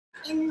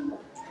In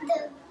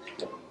the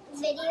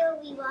video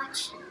we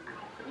watched,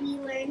 we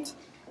learned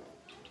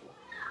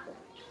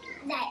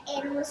that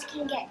animals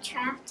can get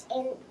trapped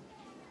and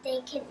they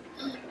can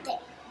eat the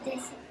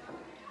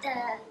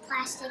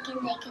plastic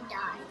and they can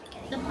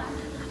die.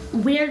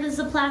 Where does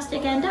the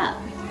plastic end up?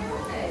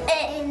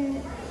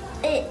 In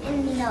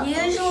the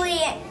Usually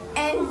it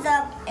ends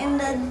up in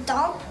the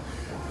dump,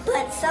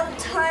 but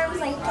sometimes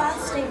like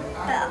plastic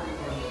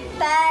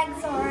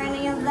bags or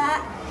any of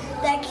that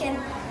can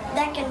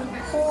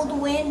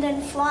hold wind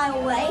and fly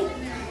away,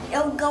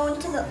 it'll go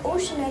into the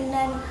ocean, and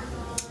then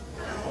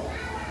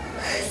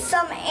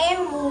some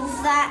animals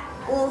that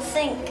will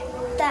think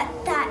that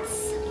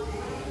that's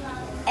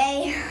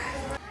a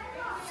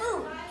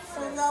food,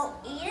 so they'll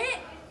eat it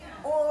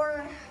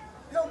or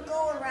they'll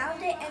go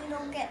around it and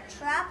they'll get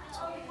trapped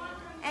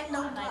and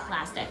they'll By die.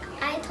 plastic.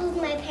 I told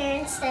my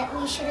parents that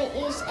we shouldn't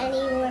use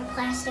any more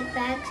plastic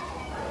bags.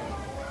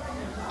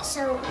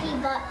 So we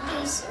bought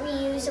these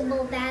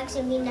reusable bags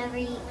and we're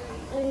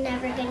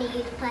never gonna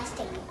use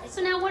plastic.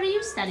 So now what are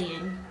you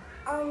studying?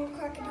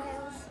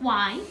 Crocodiles.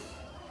 Why?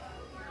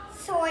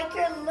 So I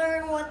can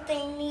learn what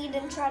they need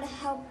and try to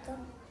help them.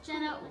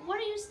 Jenna, what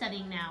are you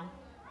studying now?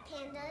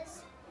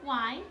 Pandas,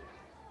 Why?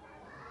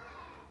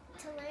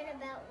 to learn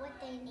about what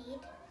they need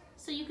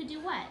So you could do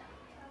what?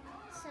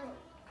 so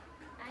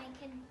I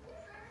can